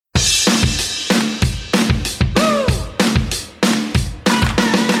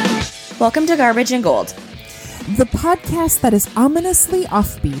Welcome to Garbage and Gold. The podcast that is ominously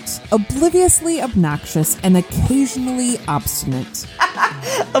offbeat, obliviously obnoxious, and occasionally obstinate.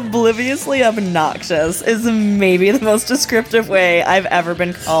 Obliviously obnoxious is maybe the most descriptive way I've ever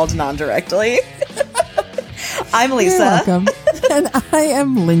been called non-directly. I'm Lisa. You're welcome. And I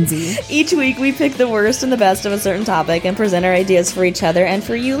am Lindsay. Each week we pick the worst and the best of a certain topic and present our ideas for each other and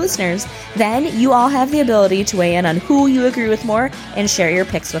for you listeners. Then you all have the ability to weigh in on who you agree with more and share your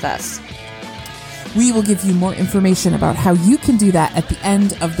picks with us. We will give you more information about how you can do that at the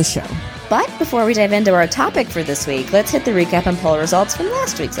end of the show. But before we dive into our topic for this week, let's hit the recap and poll results from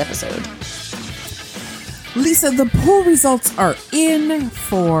last week's episode. Lisa, the poll results are in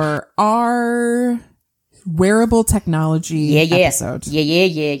for our wearable technology episode.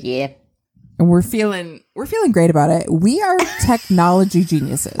 Yeah. And we're feeling great about it. We are technology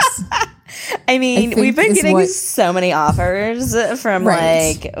geniuses. I mean, we've been getting so many offers from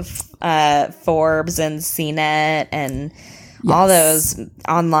Forbes and CNET and all those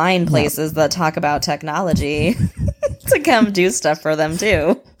online places that talk about technology to come do stuff for them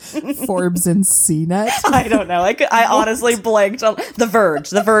too. Forbes and CNET? I don't know. I honestly blanked on The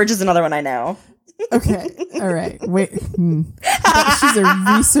Verge. The Verge is another one I know. Okay. All right. Wait. She's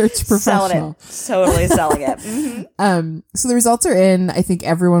a research professional. Totally selling it. Mm-hmm. So the results are in. I think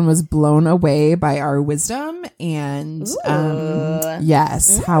everyone was blown away by our wisdom and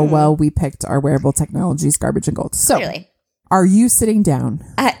how well we picked our wearable technologies, garbage and gold. So are you sitting down?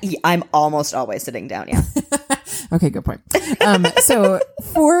 I'm almost always sitting down, yeah. Okay, good point. So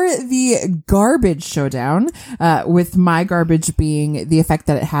for the garbage showdown, with my garbage being the effect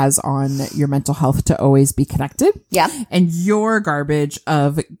that it has on your mental health to always be connected. Yeah. And your garbage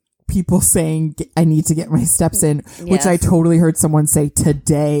of people saying, I need to get my steps in, which I totally heard someone say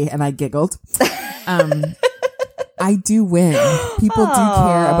today and I giggled. I do win. People do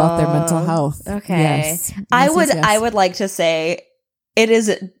care about their mental health. Okay. Yes. I would like to say it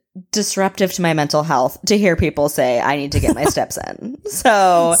is disruptive to my mental health to hear people say I need to get my steps in.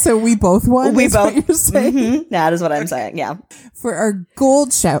 So we both won. We both. What you're saying? Mm-hmm, that is what I'm saying. Yeah. For our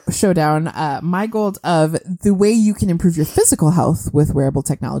gold showdown, my gold of the way you can improve your physical health with wearable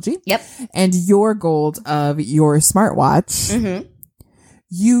technology. Yep. And your gold of your smartwatch. Mm-hmm.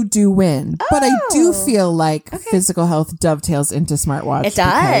 You do win, but I do feel like physical health dovetails into smartwatch. It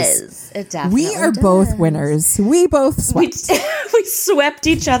does. It definitely We are both winners. We both swept. We swept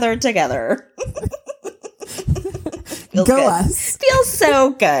each other together. Go good. us. Feels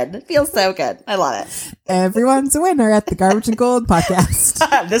so good. I love it. Everyone's a winner at the Garbage and Gold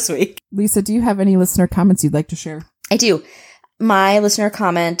podcast. This week. Lisa, do you have any listener comments you'd like to share? I do. My listener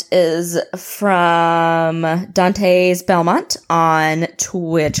comment is from Dante's Belmont on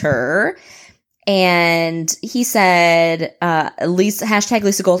Twitter. And he said, hashtag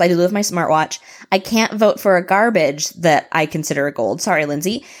Lisa Gold, I do love my smartwatch. I can't vote for a garbage that I consider a gold. Sorry,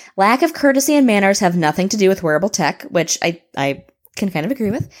 Lindsay. Lack of courtesy and manners have nothing to do with wearable tech, which I can kind of agree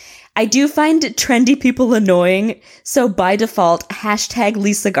with. I do find trendy people annoying. So by default, hashtag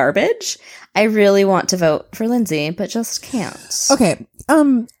Lisa Garbage. I really want to vote for Lindsay, but just can't. Okay.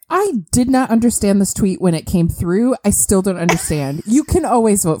 I did not understand this tweet when it came through. I still don't understand. You can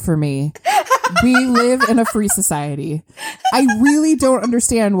always vote for me. We live in a free society. I really don't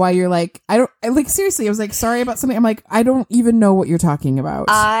understand why you're like, seriously, I was like, sorry about something. I'm like, I don't even know what you're talking about.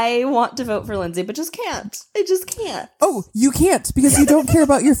 I want to vote for Lindsay, but just can't. I just can't. Oh, you can't because you don't care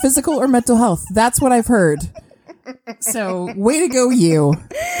about your physical or mental health. That's what I've heard. So, way to go, you,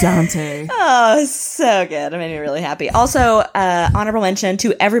 Dante. Oh, so good. It made me really happy. Also, honorable mention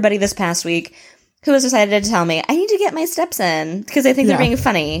to everybody this past week who has decided to tell me, I need to get my steps in because I think they're being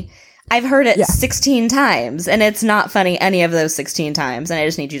funny. I've heard it 16 times, and it's not funny any of those 16 times, and I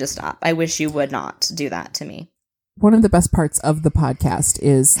just need you to stop. I wish you would not do that to me. One of the best parts of the podcast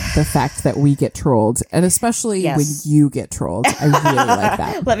is the fact that we get trolled, and especially when you get trolled. I really like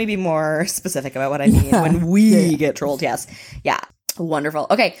that. Let me be more specific about what I mean when we get trolled. Yes. Yeah. Wonderful.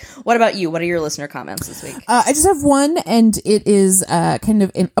 Okay. What about you? What are your listener comments this week? I just have one, and it is kind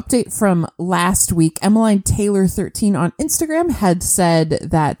of an update from last week. Emmeline Taylor 13 on Instagram had said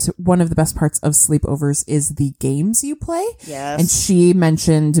that one of the best parts of sleepovers is the games you play. Yes. And she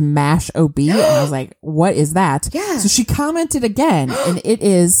mentioned Mash OB, and I was like, what is that? Yeah. So she commented again, and it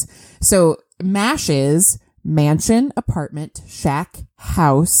is, so Mash is mansion, apartment, shack,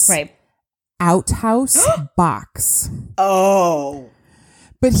 house. Right. Outhouse, box. Oh.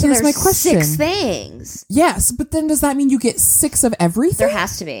 But so here's my question. 6 things. Yes, but then does that mean you get 6 of everything? There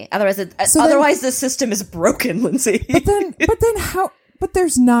has to be. Otherwise, the system is broken, Lindsay. But then how? But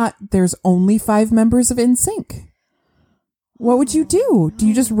there's only 5 members of NSYNC. What would you do? Do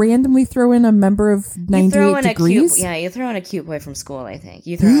you just randomly throw in a member of 98 Degrees? You throw in a cute boy from school, I think.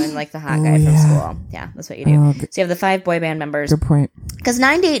 You throw in like the hot guy from school. Yeah, that's what you do. So you have the 5 boy band members. Good point. Because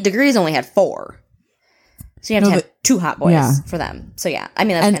 98 Degrees only had 4. So you have to have 2 hot boys for them. So yeah, I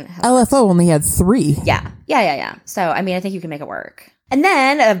mean, that's kind of how LFO only had 3. Yeah. So, I mean, I think you can make it work. And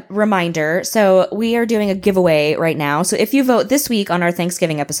then a reminder. So we are doing a giveaway right now. So if you vote this week on our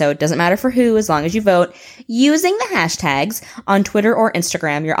Thanksgiving episode, doesn't matter for who, as long as you vote using the hashtags on Twitter or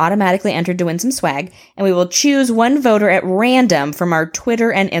Instagram, you're automatically entered to win some swag. And we will choose one voter at random from our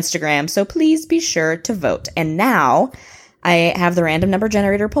Twitter and Instagram. So please be sure to vote. And now I have the random number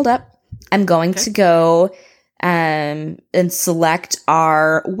generator pulled up. I'm going to go and select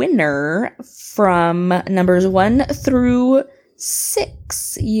our winner from numbers 1 through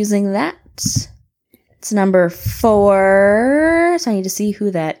 6 using that. It's number 4. So I need to see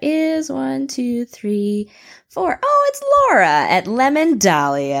who that is. 1, 2, 3, 4. Oh, it's Laura at Lemon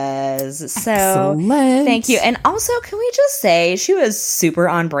Dahlias. So Excellent. Thank you. And also, can we just say she was super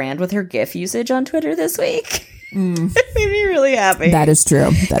on brand with her GIF usage on Twitter this week? It made me really happy. That is true.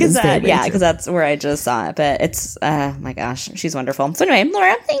 That is very true. Because that's where I just saw it. But it's, my gosh, she's wonderful. So anyway,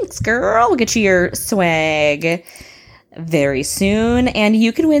 Laura, thanks, girl. We'll get you your swag very soon, and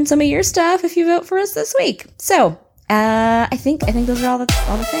you can win some of your stuff if you vote for us this week. So, I think those are all the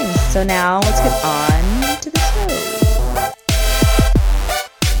things. So now let's get on to the show.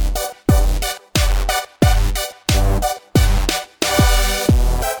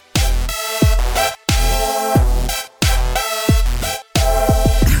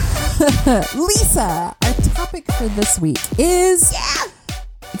 Lisa, our topic for this week is...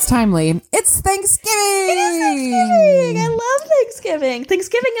 It's timely. It's Thanksgiving! It is Thanksgiving! I love Thanksgiving.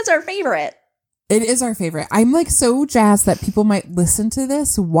 Thanksgiving is our favorite. It is our favorite. I'm like so jazzed that people might listen to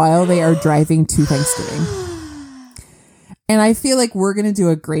this while they are driving to Thanksgiving. And I feel like we're going to do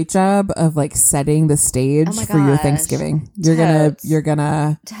a great job of like setting the stage for your Thanksgiving. You're gonna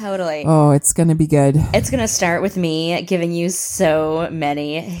totally. Oh, it's going to be good. It's going to start with me giving you so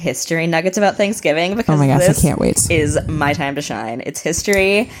many history nuggets about Thanksgiving because oh my gosh, this I can't wait. Is my time to shine. It's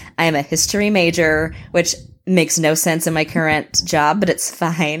history. I am a history major, which makes no sense in my current job, but it's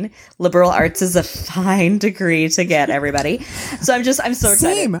fine. Liberal arts is a fine degree to get, everybody. So I'm so excited.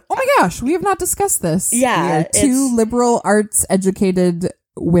 Same. Oh my gosh, we have not discussed this. Yeah. We are 2 liberal arts educated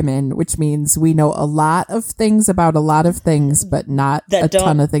women, which means we know a lot of things about a lot of things, but not a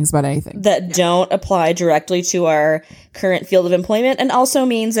ton of things about anything. That don't apply directly to our current field of employment, and also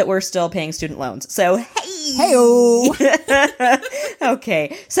means that we're still paying student loans. So, Hey-o.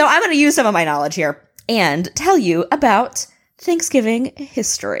 Okay. So I'm going to use some of my knowledge here and tell you about Thanksgiving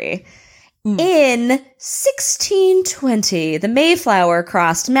history. In 1620, the Mayflower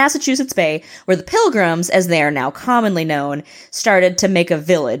crossed Massachusetts Bay, where the Pilgrims, as they are now commonly known, started to make a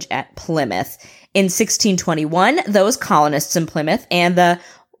village at Plymouth. In 1621, those colonists in Plymouth and the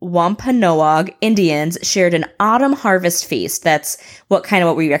Wampanoag Indians shared an autumn harvest feast. That's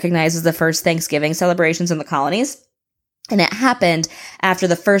what we recognize as the first Thanksgiving celebrations in the colonies. And it happened after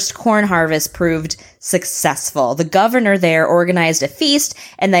the first corn harvest proved successful. The governor there organized a feast,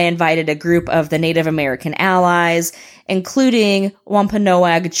 and they invited a group of the Native American allies, including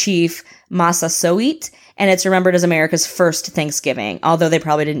Wampanoag chief Massasoit, and it's remembered as America's first Thanksgiving. Although they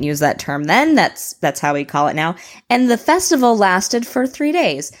probably didn't use that term then, that's how we call it now. And the festival lasted for 3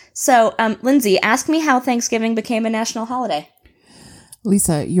 days. So, Lindsay, ask me how Thanksgiving became a national holiday.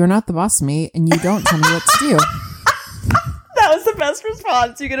 Lisa, you're not the boss of me, and you don't tell me what to do. That was the best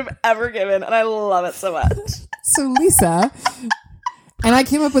response you could have ever given, and I love it so much. So, Lisa, and I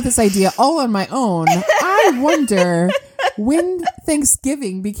came up with this idea all on my own. I wonder when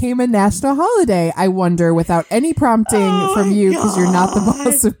Thanksgiving became a national holiday. I wonder without any prompting from you because you're not the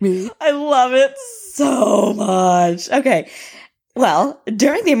boss of me. I love it so much. Okay. Well,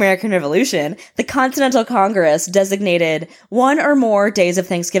 during the American Revolution, the Continental Congress designated 1 or more days of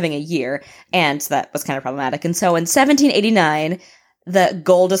Thanksgiving a year, and that was kind of problematic. And so in 1789, the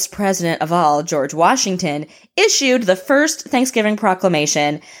goldest president of all, George Washington, issued the first Thanksgiving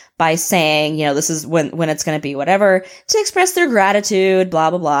proclamation by saying, this is when it's going to be whatever, to express their gratitude, blah,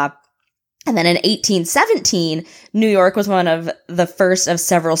 blah, blah. And then in 1817, New York was one of the first of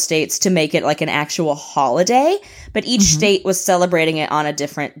several states to make it like an actual holiday, but each state was celebrating it on a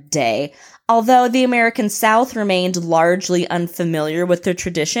different day. Although the American South remained largely unfamiliar with the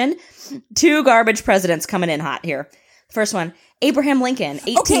tradition, 2 garbage presidents coming in hot here. First one, Abraham Lincoln.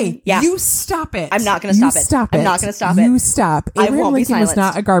 18. Okay, yeah. you stop it. I'm not going to stop it. Stop it. I'm not going to stop it. You stop. I Abraham won't be Lincoln was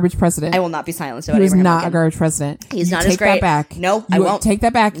silenced. not a garbage president. I will not be silenced He about was Abraham not Lincoln. a garbage president. He's You not take as great. that back. No, I You won't. take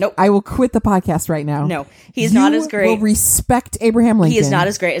that back. Nope. I will quit the podcast right now. No, he's not as great. You will respect Abraham Lincoln. He is not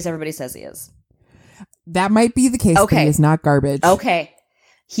as great as everybody says he is. That might be the case, but Okay. he is not garbage. Okay.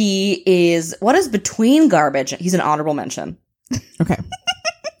 He is, what is between garbage? He's an honorable mention. Okay.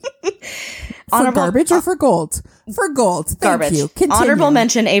 For garbage or for gold? For gold. Thank Garbage. you. Continue. Honorable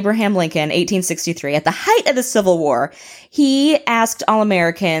mention, Abraham Lincoln, 1863. At the height of the Civil War, he asked all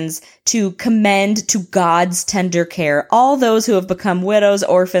Americans to commend to God's tender care all those who have become widows,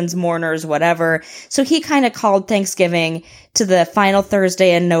 orphans, mourners, whatever. So he kind of called Thanksgiving to the final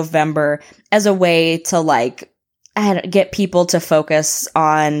Thursday in November as a way to get people to focus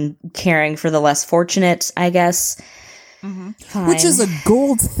on caring for the less fortunate, I guess. Mm-hmm. Which is a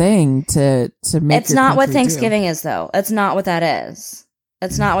gold thing to make. It's not what Thanksgiving is, though. It's not what that is.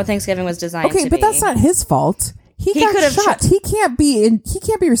 It's not what Thanksgiving was designed to be. Okay, but that's not his fault. He could got have shot. He can't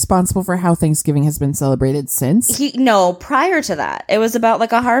be responsible for how Thanksgiving has been celebrated since. No, prior to that, it was about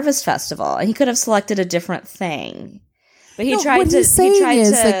like a harvest festival, and he could have selected a different thing. But he tried to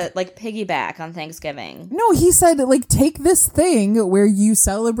piggyback on Thanksgiving. No, he said take this thing where you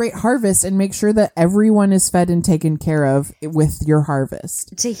celebrate harvest and make sure that everyone is fed and taken care of with your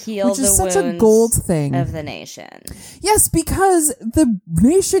harvest. To heal which the is such wounds a gold thing of the nation. Yes, because the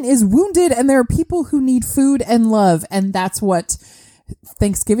nation is wounded and there are people who need food and love, and that's what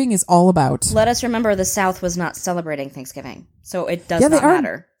Thanksgiving is all about. Let us remember the South was not celebrating Thanksgiving, so it does not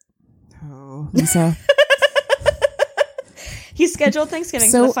matter. Oh, Lisa. He scheduled Thanksgiving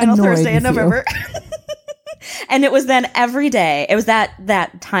So for the final annoyed Thursday in with you. November. And it was then every day. It was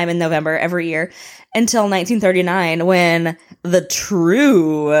that time in November every year until 1939 when the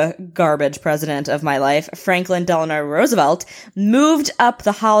true garbage president of my life, Franklin Delano Roosevelt, moved up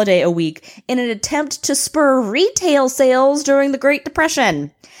the holiday a week in an attempt to spur retail sales during the Great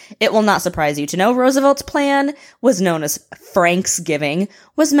Depression. It will not surprise you to know Roosevelt's plan was known as Franksgiving,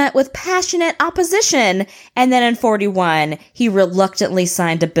 was met with passionate opposition, and then in 41, he reluctantly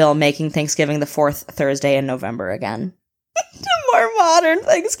signed a bill making Thanksgiving the fourth Thursday in November again. To more modern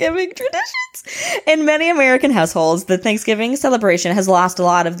Thanksgiving traditions. In many American households, the Thanksgiving celebration has lost a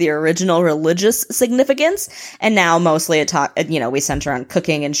lot of the original religious significance, and now mostly we center on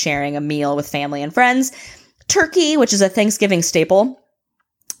cooking and sharing a meal with family and friends. Turkey, which is a Thanksgiving staple,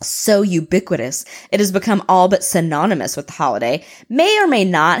 so ubiquitous, it has become all but synonymous with the holiday, may or may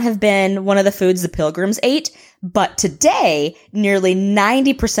not have been one of the foods the Pilgrims ate, but today, nearly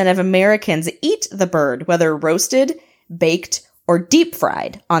 90% of Americans eat the bird, whether roasted, baked, or deep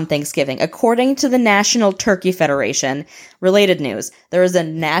fried on Thanksgiving, according to the National Turkey Federation. Related news, there is a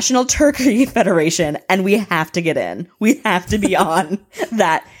National Turkey Federation, and we have to get in. We have to be on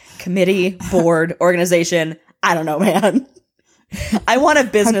that committee, board, organization. I don't know, man. I want a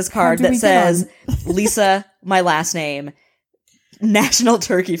business card that says, Lisa, my last name, National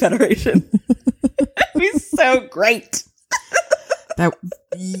Turkey Federation. It'd be so great.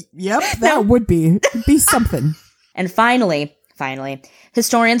 That would be something. And finally,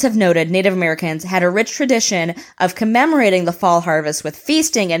 historians have noted Native Americans had a rich tradition of commemorating the fall harvest with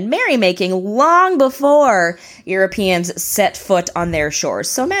feasting and merrymaking long before Europeans set foot on their shores.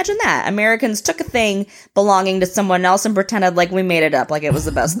 So imagine that. Americans took a thing belonging to someone else and pretended like we made it up, like it was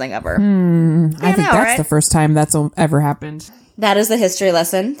the best thing ever. I think that's the first time that's ever happened. That is the history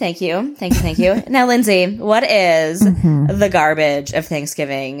lesson. Thank you. Now, Lindsay, what is the garbage of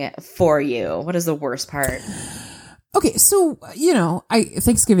Thanksgiving for you? What is the worst part? Okay, so,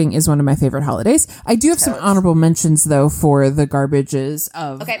 Thanksgiving is one of my favorite holidays. I do have some honorable mentions, though, for the garbages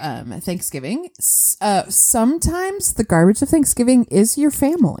of Thanksgiving. Sometimes the garbage of Thanksgiving is your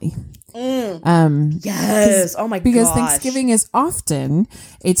family. Yes. Oh my god. Because Thanksgiving is often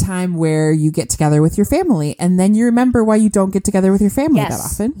a time where you get together with your family, and then you remember why you don't get together with your family that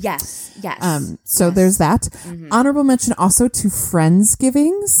often. Yes. There's that. Honorable mention also to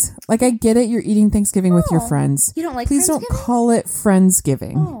Friendsgivings. Like, I get it, you're eating Thanksgiving with your friends. You don't like Please don't Friendsgiving? call it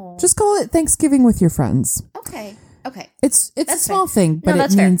Friendsgiving. Oh. Just call it Thanksgiving with your friends. Okay. It's a small thing, but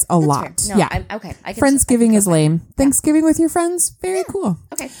that's it fair. means a That's lot. fair. No, Yeah. I can Friendsgiving is go lame. Thanksgiving with your friends, very cool.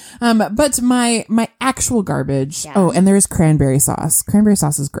 Okay. But my actual garbage. Yeah. Oh, and there is cranberry sauce. Cranberry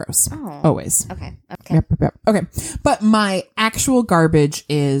sauce is gross. Oh. Always. Okay. Yep. Okay. But my actual garbage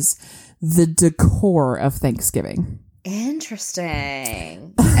is the decor of Thanksgiving.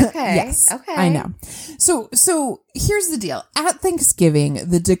 Interesting. Okay. Yes. Okay. I know. So here's the deal. At Thanksgiving,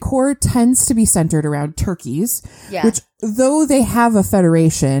 the decor tends to be centered around turkeys, Yeah. which, though they have a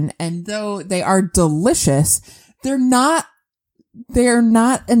federation and though they are delicious, they're not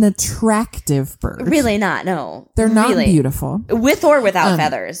an attractive bird. Really not, no. They're not really. beautiful. With or without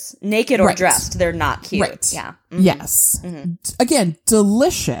feathers. Naked or right. dressed, they're not cute. Right. Yeah. Yes. Again,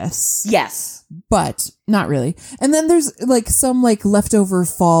 delicious. Yes. But not really. And then there's like some like leftover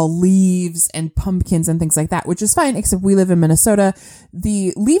fall leaves and pumpkins and things like that, which is fine, except we live in Minnesota.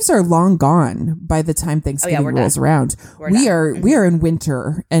 The leaves are long gone by the time Thanksgiving rolls around. We are in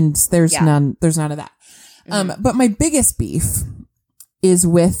winter, and there's none of that. But my biggest beef is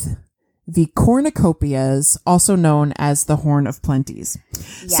with the cornucopias, also known as the Horn of Plenties.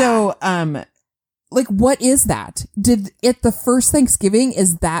 Yeah. So, like, what is that? Did it the first Thanksgiving?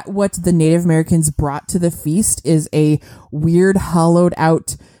 Is that what the Native Americans brought to the feast? Is a weird hollowed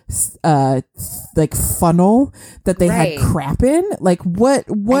out, like funnel that they had crap in? Like, what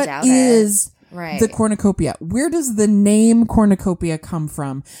is the cornucopia? Where does the name cornucopia come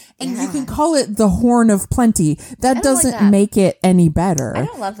from? And you can call it the Horn of Plenty. That doesn't make it any better. I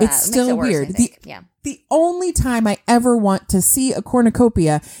don't love that. It's still weird. Yeah. The only time I ever want to see a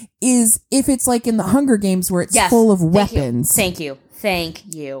cornucopia is if it's like in the Hunger Games where it's full of weapons. Thank you.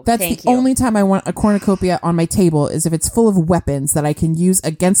 That's the only time I want a cornucopia on my table is if it's full of weapons that I can use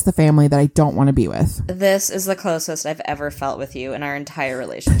against the family that I don't want to be with. This is the closest I've ever felt with you in our entire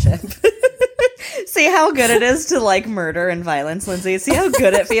relationship. See how good it is to like murder and violence, Lindsay? See how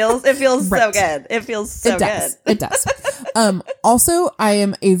good it feels? It feels so good. It feels so good. It does. Also,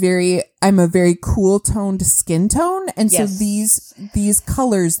 I'm a very cool toned skin tone. And so these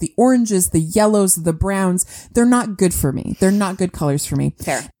colors, the oranges, the yellows, the browns, they're not good for me. They're not good colors for me.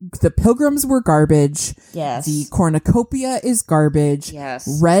 Fair. The pilgrims were garbage. Yes. The cornucopia is garbage.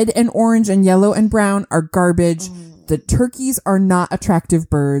 Yes. Red and orange and yellow and brown are garbage. The turkeys are not attractive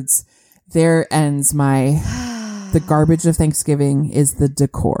birds. There ends the garbage of Thanksgiving is the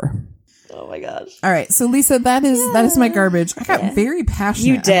decor. Oh my gosh. All right. So Lisa, that is my garbage. I got very passionate.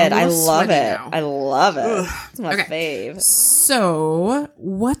 You did. I love it. I love it. Ugh. It's my fave. So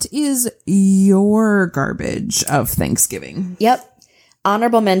what is your garbage of Thanksgiving? Yep.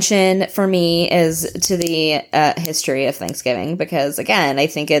 Honorable mention for me is to the history of Thanksgiving, because again, I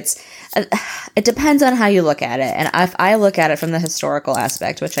think it depends on how you look at it. And if I look at it from the historical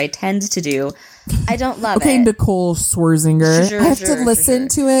aspect, which I tend to do, I don't love it. Okay, Nicole Swerzinger. I have to listen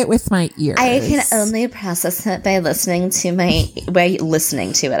to it with my ears. I can only process it by listening to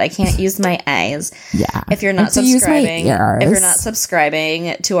it. I can't use my eyes. Yeah. If you're not subscribing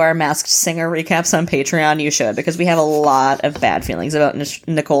to our Masked Singer recaps on Patreon, you should, because we have a lot of bad feelings about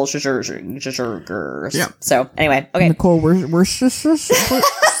Nicole Scherzinger. Yeah. So anyway, okay. Nicole, we're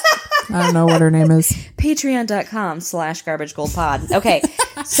I don't know what her name is. Patreon.com/garbagegoldpod. Okay.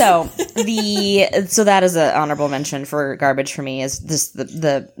 So that is an honorable mention for garbage for me, is this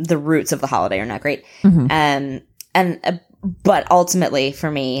the roots of the holiday are not great. But ultimately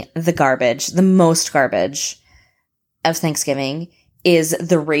for me, the most garbage of Thanksgiving is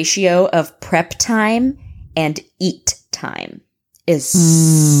the ratio of prep time and eat time is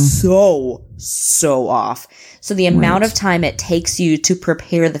so off. So the amount of time it takes you to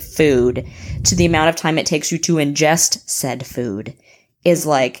prepare the food to the amount of time it takes you to ingest said food is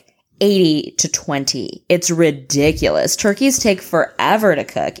like 80 to 20. It's ridiculous. Turkeys take forever to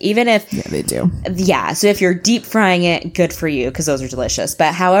cook, even if... Yeah, they do. Yeah, so if you're deep frying it, good for you, because those are delicious.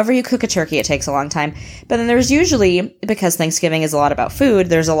 But however you cook a turkey, it takes a long time. But then there's usually, because Thanksgiving is a lot about food,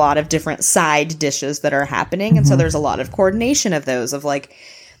 there's a lot of different side dishes that are happening. And so there's a lot of coordination of those, of like...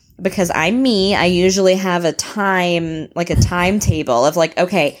 Because I usually have a timetable of like,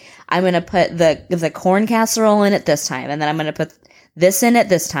 okay, I'm going to put the corn casserole in at this time, and then I'm going to put this in at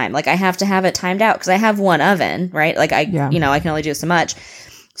this time. Like, I have to have it timed out because I have one oven, right? Like, I can only do so much.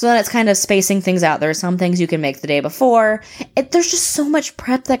 So then it's kind of spacing things out. There are some things you can make the day before. There's just so much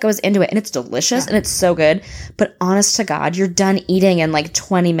prep that goes into it, and it's delicious and it's so good. But honest to God, you're done eating in like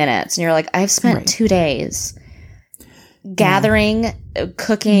 20 minutes, and you're like, I've spent 2 days gathering,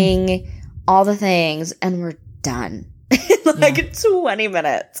 cooking, all the things, and we're done. Like 20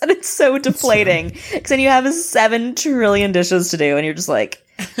 minutes, and it's so deflating because then you have 7 trillion dishes to do, and you're just like,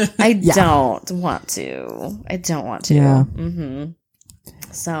 I don't want to. Yeah.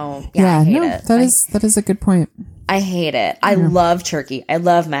 So I hate it. That is a good point. I hate it. I love turkey. I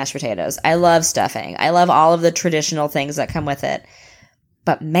love mashed potatoes. I love stuffing. I love all of the traditional things that come with it.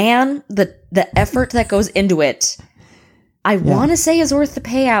 But man, the effort that goes into it, I want to say is worth the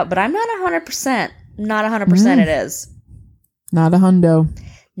payout, but I'm not 100%. Not 100% it is. Not a hundo.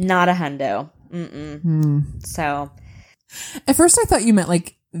 Not a hundo. So. At first I thought you meant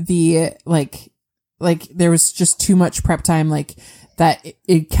like there was just too much prep time, like that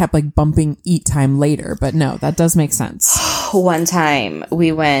it kept like bumping eat time later. But no, that does make sense. One time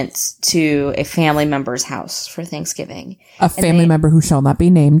we went to a family member's house for Thanksgiving. A family member who shall not be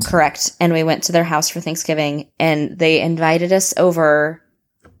named. Correct. And we went to their house for Thanksgiving, and they invited us over,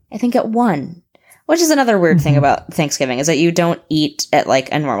 I think at 1, which is another weird thing about Thanksgiving, is that you don't eat at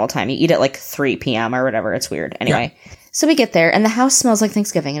like a normal time. You eat at like 3 p.m. or whatever. It's weird. Anyway, so we get there and the house smells like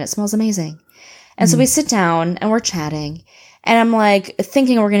Thanksgiving and it smells amazing. And so we sit down and we're chatting, and I'm like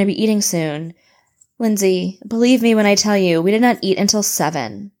thinking we're going to be eating soon. Lindsay, believe me when I tell you, we did not eat until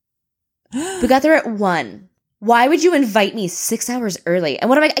 7. We got there at 1. Why would you invite me 6 hours early? And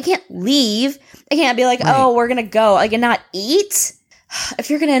what am I can't leave. I can't be like, oh, we're going to go. Like, and not eat. If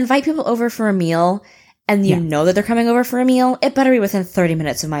you're going to invite people over for a meal and you know that they're coming over for a meal, it better be within 30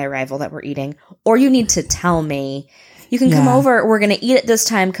 minutes of my arrival that we're eating. Or you need to tell me, you can come over. We're going to eat at this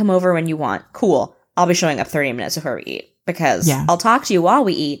time. Come over when you want. Cool. I'll be showing up 30 minutes before we eat. Because I'll talk to you while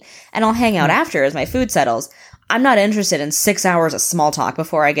we eat, and I'll hang out after as my food settles. I'm not interested in 6 hours of small talk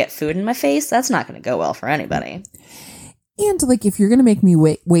before I get food in my face. That's not going to go well for anybody. And like, if you're going to make me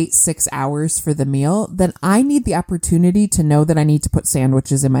wait 6 hours for the meal, then I need the opportunity to know that I need to put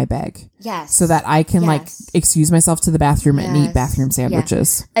sandwiches in my bag. Yes. So that I can like excuse myself to the bathroom and eat bathroom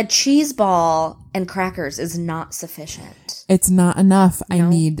sandwiches. A cheese ball and crackers is not sufficient. It's not enough. No. I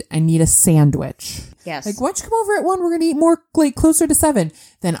need a sandwich. Yes. Like, why don't you come over at 1? We're going to eat more, like, closer to 7.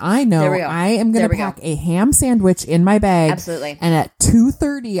 Then I know I am going to pack a ham sandwich in my bag. Absolutely. And at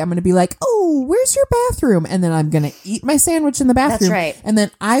 2:30, I'm going to be like, oh, where's your bathroom? And then I'm going to eat my sandwich in the bathroom. That's right. And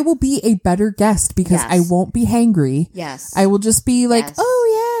then I will be a better guest because I won't be hangry. Yes. I will just be like,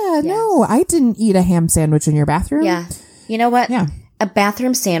 oh, yeah, no, I didn't eat a ham sandwich in your bathroom. Yeah. You know what? Yeah. A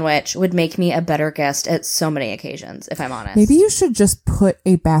bathroom sandwich would make me a better guest at so many occasions, if I'm honest. Maybe you should just put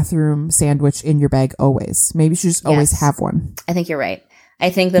a bathroom sandwich in your bag always. Maybe you should just always have one. I think you're right. I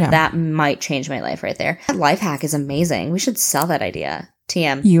think that might change my life right there. That life hack is amazing. We should sell that idea.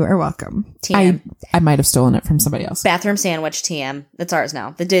 TM. You are welcome. TM. I might have stolen it from somebody else. Bathroom sandwich TM. That's ours now.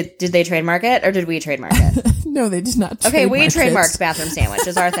 Did they trademark it, or did we trademark it? No, they did not. Okay, we trademarked bathroom sandwich.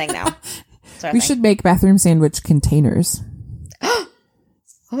 It's our thing now. We should make bathroom sandwich containers.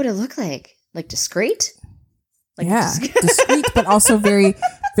 What would it look like? Like discreet? Like discreet, but also very,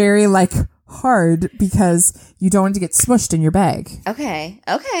 very like hard because you don't want to get smushed in your bag. Okay.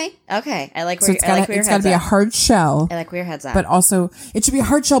 I like where so it's got to be a hard shell. I like where your head's at. But also, it should be a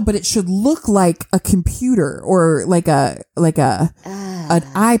hard shell, but it should look like a computer or like an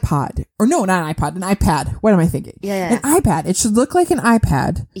iPod. Or no, not an iPod, an iPad. What am I thinking? Yeah. An iPad. It should look like an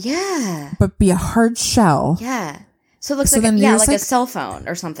iPad. Yeah. But be a hard shell. Yeah. So it looks like a cell phone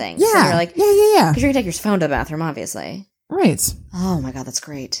or something. Yeah. So you're like, yeah. Because you're going to take your phone to the bathroom, obviously. Right. Oh my God, that's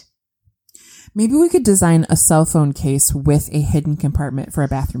great. Maybe we could design a cell phone case with a hidden compartment for a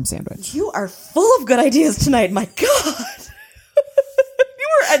bathroom sandwich. You are full of good ideas tonight. My God. You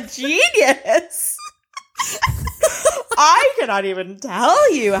were a genius. I cannot even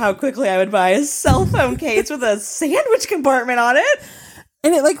tell you how quickly I would buy a cell phone case with a sandwich compartment on it.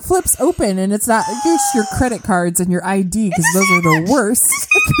 And it like flips open and it's not just your credit cards and your ID because those are the worst.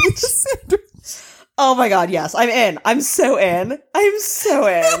 Oh my God, yes. I'm in. I'm so in.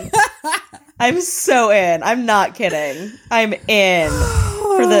 I'm not kidding. I'm in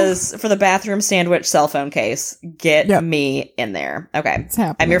for the bathroom sandwich cell phone case. Get me in there. Okay.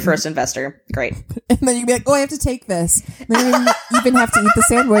 I'm your first investor. Great. And then you can be like, oh, I have to take this. And then you even have to eat the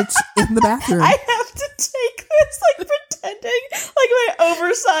sandwich in the bathroom. I have to take this, like pretending like my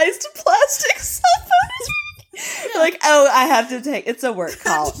oversized plastic cell phone is like, oh, I have to take. It's a work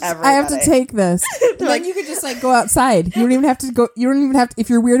call. Everybody. I have to take this. And then you could just like go outside. You don't even have to go. You don't even have to. If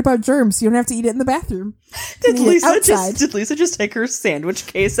you're weird about germs, you don't have to eat it in the bathroom. Did Lisa just take her sandwich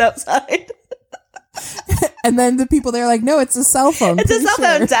case outside? And then the people there are like, no, it's a cell phone. It's a cell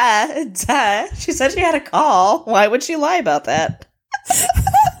phone. Duh. She said she had a call. Why would she lie about that? This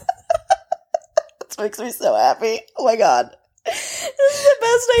makes me so happy. Oh my God. This is the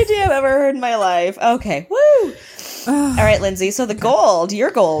best idea I've ever heard in my life. Okay. Woo. All right, Lindsay. So your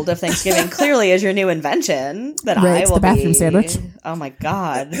gold of Thanksgiving clearly is your new invention that I will the bathroom sandwich. Oh my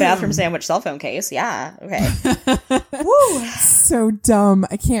God. The bathroom sandwich cell phone case. Yeah. Okay. Woo. So dumb.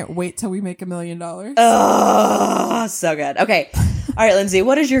 I can't wait till we make $1 million. Oh, so good. Okay. All right, Lindsay,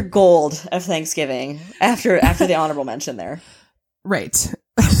 what is your gold of Thanksgiving after the honorable mention there? Right.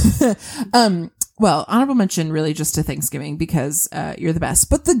 Well, honorable mention really just to Thanksgiving because you're the best.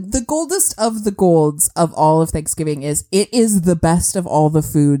 But the goldest of the golds of all of Thanksgiving is it is the best of all the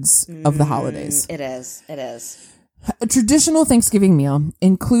foods of the holidays. It is. A traditional Thanksgiving meal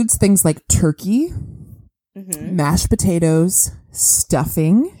includes things like turkey, Mm-hmm. mashed potatoes,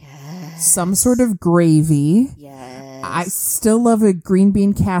 stuffing, Yes. some sort of gravy. Yes. I still love a green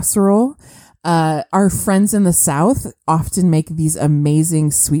bean casserole. Our friends in the South often make these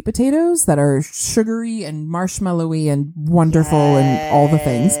amazing sweet potatoes that are sugary and marshmallowy and wonderful and all the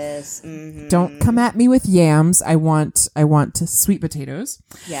things. Mm-hmm. Don't come at me with yams. I want sweet potatoes.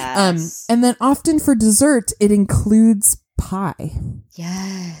 Yes. And then often for dessert, it includes pie.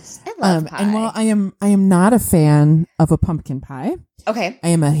 Yes. I love pie. And while I am not a fan of a pumpkin pie, Okay. I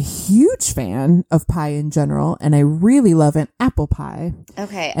am a huge fan of pie in general, and I really love an apple pie.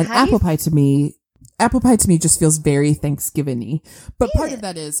 Okay. And apple pie to me just feels very Thanksgiving-y. But part of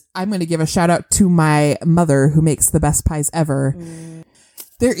that is I'm going to give a shout out to my mother who makes the best pies ever.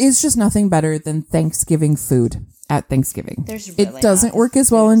 There is just nothing better than Thanksgiving food at Thanksgiving. It doesn't work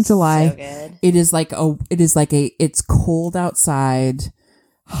as well in July. So good. It's cold outside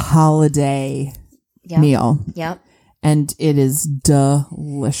holiday meal. Yep. And it is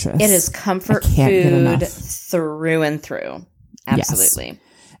delicious. It is comfort food through and through. Absolutely. Yes.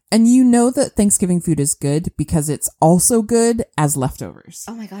 And you know that Thanksgiving food is good because it's also good as leftovers.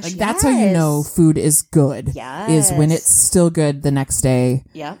 Oh my gosh. Like that's how you know food is good. Yes. Is when it's still good the next day.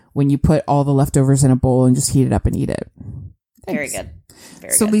 Yeah. When you put all the leftovers in a bowl and just heat it up and eat it. Very good.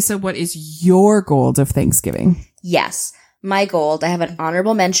 Very so good. Lisa, what is your goal of Thanksgiving? Yes. My goal, I have an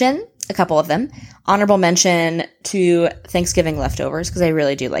honorable mention, a couple of them. Honorable mention to Thanksgiving leftovers, because I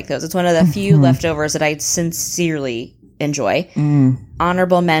really do like those. It's one of the few leftovers that I sincerely enjoy.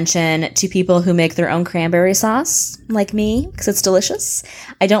 Honorable mention to people who make their own cranberry sauce, like me, because it's delicious.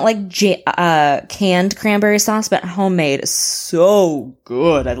 I don't like canned cranberry sauce, but homemade is so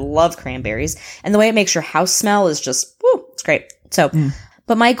good. I love cranberries. And the way it makes your house smell is just, woo, it's great. So,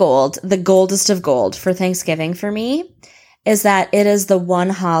 but my gold, the goldest of gold for Thanksgiving for me, is that it is the one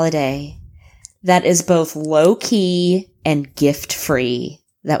holiday that is both low-key and gift-free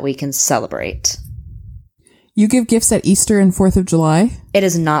that we can celebrate. You give gifts at Easter and 4th of July? It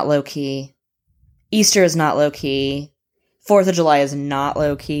is not low-key. Easter is not low-key. 4th of July is not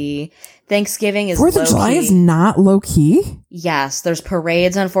low-key. Thanksgiving is 4th of July is not low-key? Yes, there's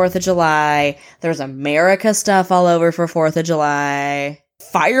parades on 4th of July. There's America stuff all over for 4th of July.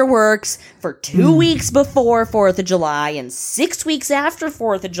 Fireworks for 2 weeks before 4th of July and 6 weeks after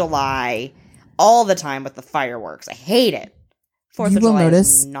 4th of July. All the time with the fireworks. I hate it. 4th of July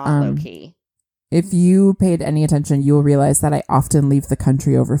is not low-key. If you paid any attention, you will realize that I often leave the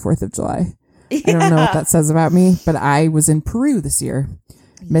country over 4th of July. I don't know what that says about me, but I was in Peru this year.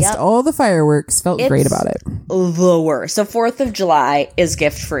 Missed all the fireworks. Felt great about it. The worst. So 4th of July is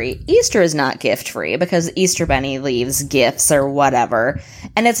gift-free. Easter is not gift-free because Easter Bunny leaves gifts or whatever.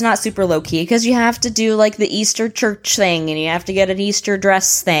 And it's not super low-key because you have to do like the Easter church thing and you have to get an Easter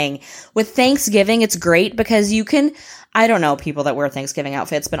dress thing. With Thanksgiving, it's great because you can... I don't know people that wear Thanksgiving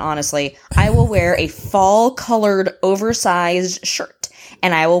outfits, but honestly, I will wear a fall-colored oversized shirt.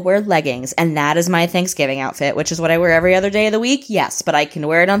 And I will wear leggings, and that is my Thanksgiving outfit, which is what I wear every other day of the week. Yes, but I can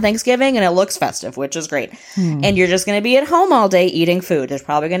wear it on Thanksgiving, and it looks festive, which is great. And you're just going to be at home all day eating food. There's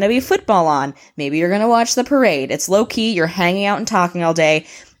probably going to be football on. Maybe you're going to watch the parade. It's low-key. You're hanging out and talking all day.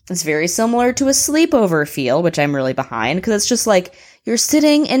 It's very similar to a sleepover feel, which I'm really behind, because it's just like you're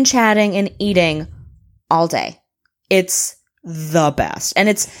sitting and chatting and eating all day. It's the best. And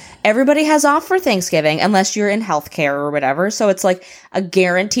it's everybody has off for Thanksgiving unless you're in healthcare or whatever. So it's like a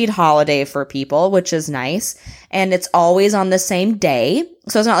guaranteed holiday for people, which is nice. And it's always on the same day.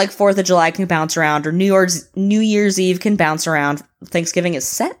 So it's not like 4th of July can bounce around or New Year's Eve can bounce around. Thanksgiving is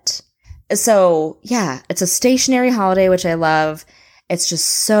set. So yeah, it's a stationary holiday, which I love. It's just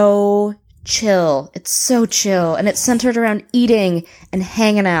so chill. It's so chill. And it's centered around eating and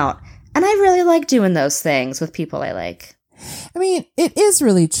hanging out. And I really like doing those things with people I like. I mean, it is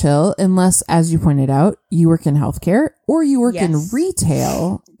really chill unless, as you pointed out, you work in healthcare or you work in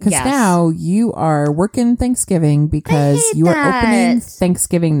retail. Because now you are working Thanksgiving because you are opening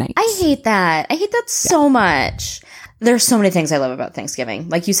Thanksgiving night. I hate that. I hate that so much. There's so many things I love about Thanksgiving.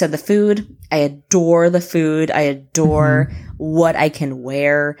 Like you said, the food. I adore the food. I adore what I can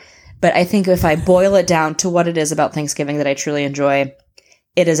wear. But I think if I boil it down to what it is about Thanksgiving that I truly enjoy,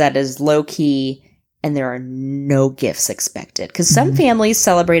 it is that it is low-key and there are no gifts expected. Because some families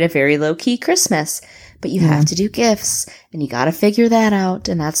celebrate a very low-key Christmas, but you have to do gifts, and you got to figure that out,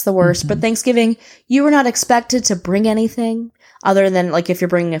 and that's the worst. But Thanksgiving, you were not expected to bring anything other than, like, if you're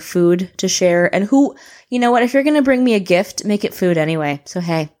bringing a food to share. And you know what, if you're going to bring me a gift, make it food anyway. So,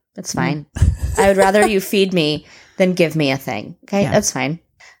 hey, that's fine. I would rather you feed me than give me a thing. Okay, that's fine.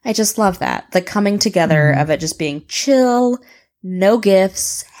 I just love that. The coming together of it just being chill, no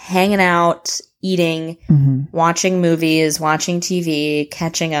gifts, hanging out, eating, Mm-hmm. watching movies, watching TV,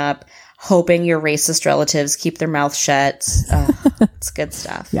 catching up, hoping your racist relatives keep their mouth shut. It's good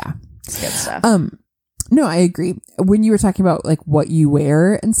stuff. Yeah. It's good stuff. No, I agree. When you were talking about like what you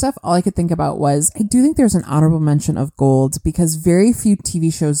wear and stuff, all I could think about was I do think there's an honorable mention of gold because very few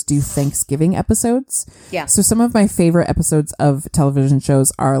TV shows do Thanksgiving episodes. Yeah. So some of my favorite episodes of television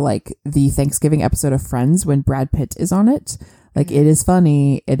shows are like the Thanksgiving episode of Friends when Brad Pitt is on it. Like it is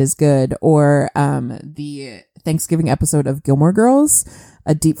funny, it is good. Or the Thanksgiving episode of Gilmore Girls,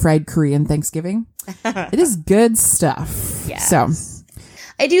 a deep fried Korean Thanksgiving. It is good stuff. Yes. So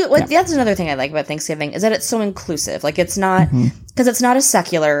I do. That's another thing I like about Thanksgiving is that it's so inclusive. Like it's not because it's not a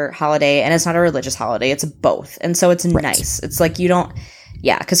secular holiday and it's not a religious holiday. It's both, and so it's nice. It's like you don't.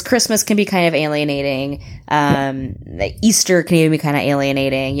 Yeah, because Christmas can be kind of alienating. Easter can even be kind of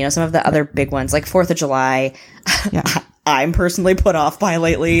alienating. You know, some of the other big ones like 4th of July. Yeah. I'm personally put off by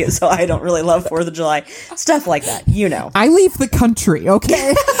lately, so I don't really love 4th of July. Stuff like that, you know. I leave the country,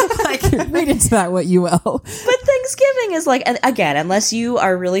 okay? Like, read into that what you will. But Thanksgiving is like, again, unless you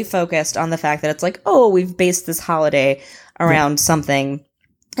are really focused on the fact that it's like, oh, we've based this holiday around something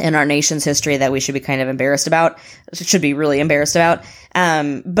in our nation's history that we should be kind of embarrassed about, should be really embarrassed about.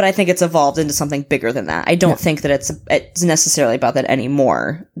 But I think it's evolved into something bigger than that. I don't think that it's necessarily about that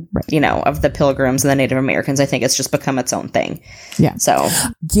anymore. Right. You know, of the Pilgrims and the Native Americans, I think it's just become its own thing. Yeah. So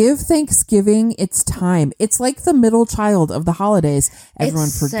give Thanksgiving its time. It's like the middle child of the holidays. Everyone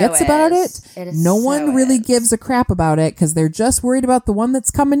forgets about it. No one really gives a crap about it because they're just worried about the one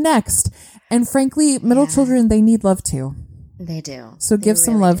that's coming next. And frankly, middle children, they need love too. They do. So give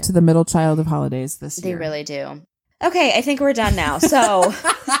some love to the middle child of holidays this year. They really do. Okay, I think we're done now. So,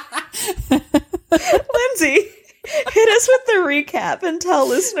 Lindsay, hit us with the recap and tell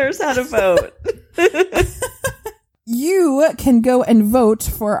listeners how to vote. You can go and vote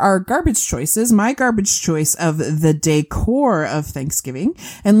for our garbage choices. My garbage choice of the decor of Thanksgiving,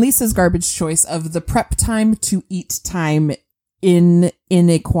 and Lisa's garbage choice of the prep time to eat time in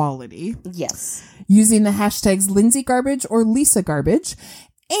inequality. Yes. Using the hashtags Lindsay Garbage or Lisa Garbage.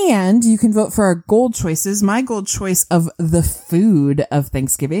 And you can vote for our gold choices. My gold choice of the food of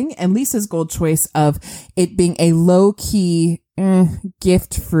Thanksgiving and Lisa's gold choice of it being a low-key,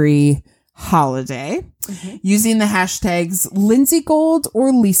 gift-free holiday. Using the hashtags Lindsay Gold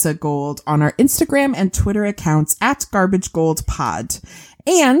or Lisa Gold on our Instagram and Twitter accounts at Garbage Gold Pod.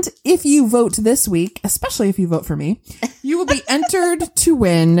 And if you vote this week, especially if you vote for me, you will be entered to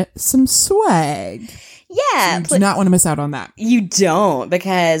win some swag. Yeah. So you do not want to miss out on that. You don't,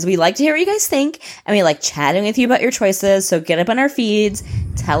 because we like to hear what you guys think, and we like chatting with you about your choices, so get up on our feeds,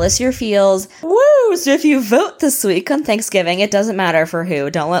 tell us your feels. Woo! So if you vote this week on Thanksgiving, it doesn't matter for who.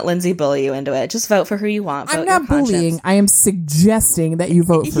 Don't let Lindsay bully you into it. Just vote for who you want. Vote I'm not bullying. I am suggesting that you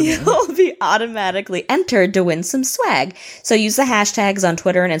vote for me. You'll be automatically entered to win some swag. So use the hashtags on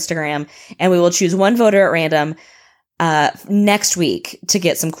Twitter and Instagram, and we will choose one voter at random next week to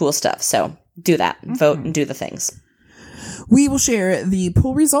get some cool stuff. So do that. Vote and do the things. We will share the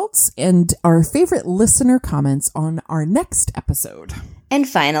poll results and our favorite listener comments on our next episode. And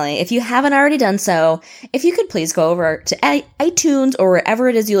finally, if you haven't already done so, if you could please go over to iTunes or wherever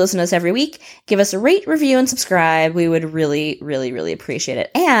it is you listen to us every week, give us a rate, review, and subscribe. We would really, really, really appreciate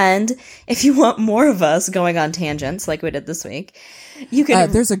it. And if you want more of us going on tangents like we did this week, you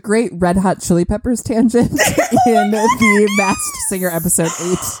can. There's a great Red Hot Chili Peppers tangent in the Masked Singer episode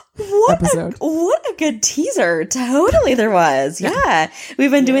 8. What a good teaser. Totally there was. Yeah. We've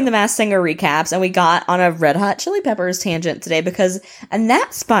been doing the Masked Singer recaps, and we got on a Red Hot Chili Peppers tangent today and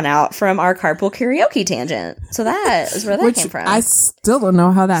that spun out from our carpool karaoke tangent. So that is where that came from. I still don't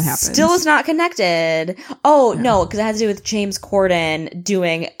know how that happened. Still is not connected. Oh, no, because it had to do with James Corden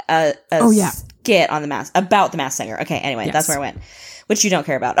doing a skit on about the Masked Singer. Okay, anyway, That's where I went. Which you don't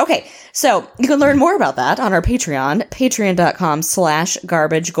care about. Okay, so you can learn more about that on our Patreon,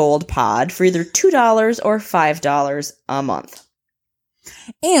 patreon.com/garbagegoldpod for either $2 or $5 a month.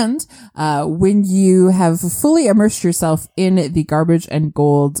 And when you have fully immersed yourself in the Garbage and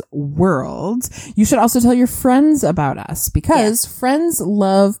Gold world, you should also tell your friends about us because friends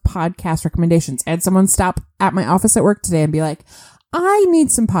love podcast recommendations. I had someone stop at my office at work today and be like, I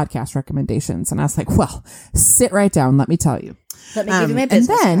need some podcast recommendations. And I was like, well, sit right down. Let me tell you. Let me give you my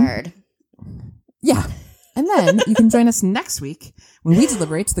business card. Yeah. And then you can join us next week when we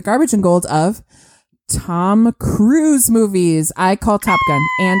deliberate the Garbage and Gold of Tom Cruise movies. I call Top Gun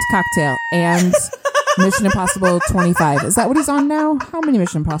and Cocktail and Mission Impossible 25. Is that what he's on now? How many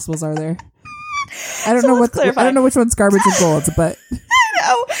Mission Impossibles are there? I don't know which one's Garbage and Gold, but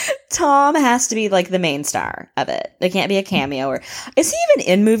know. Tom has to be like the main star of it. It can't be a cameo. Or is he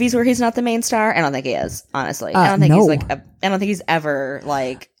even in movies where he's not the main star? I don't think he is. Honestly, I don't think he's like. I don't think he's ever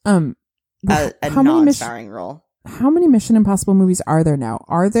like a non-starring role. How many Mission Impossible movies are there now?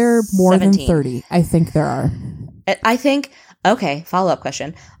 Are there more 17. than 30? I think there are. I think. Okay, follow-up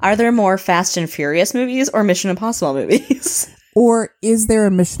question. Are there more Fast and Furious movies or Mission Impossible movies? Or is there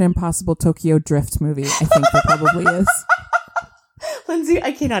a Mission Impossible Tokyo Drift movie? I think there probably is. Lindsay,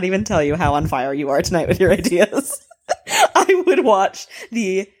 I cannot even tell you how on fire you are tonight with your ideas. I would watch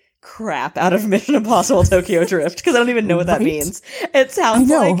the crap out of Mission Impossible Tokyo Drift because I don't even know what that means. It sounds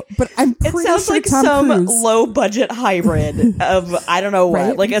but I'm pretty it sounds sure like Tom some Cruise. low budget hybrid of I don't know what,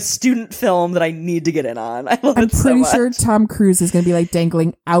 Right? like a student film that I need to get in on. I love I'm it so pretty much. sure Tom Cruise is going to be like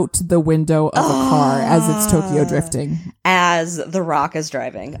dangling out the window of a car as it's Tokyo drifting. As The Rock is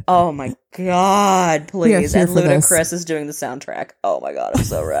driving. Oh my god, We are please. here And for this. Ludacris is doing the soundtrack. Oh my god, I'm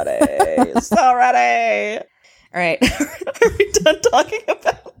so ready. So ready. All right. Are we done talking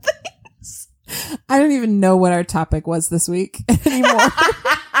about things? I don't even know what our topic was this week anymore.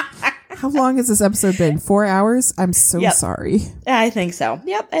 How long has this episode been? 4 hours? I'm so Yep. sorry. I think so.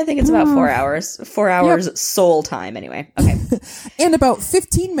 Yep, I think it's about 4 hours. 4 hours soul time anyway. Okay. And about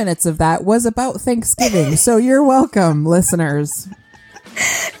 15 minutes of that was about Thanksgiving. So you're welcome, listeners.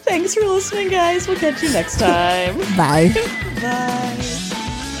 Thanks for listening, guys. We'll catch you next time. Bye. Bye.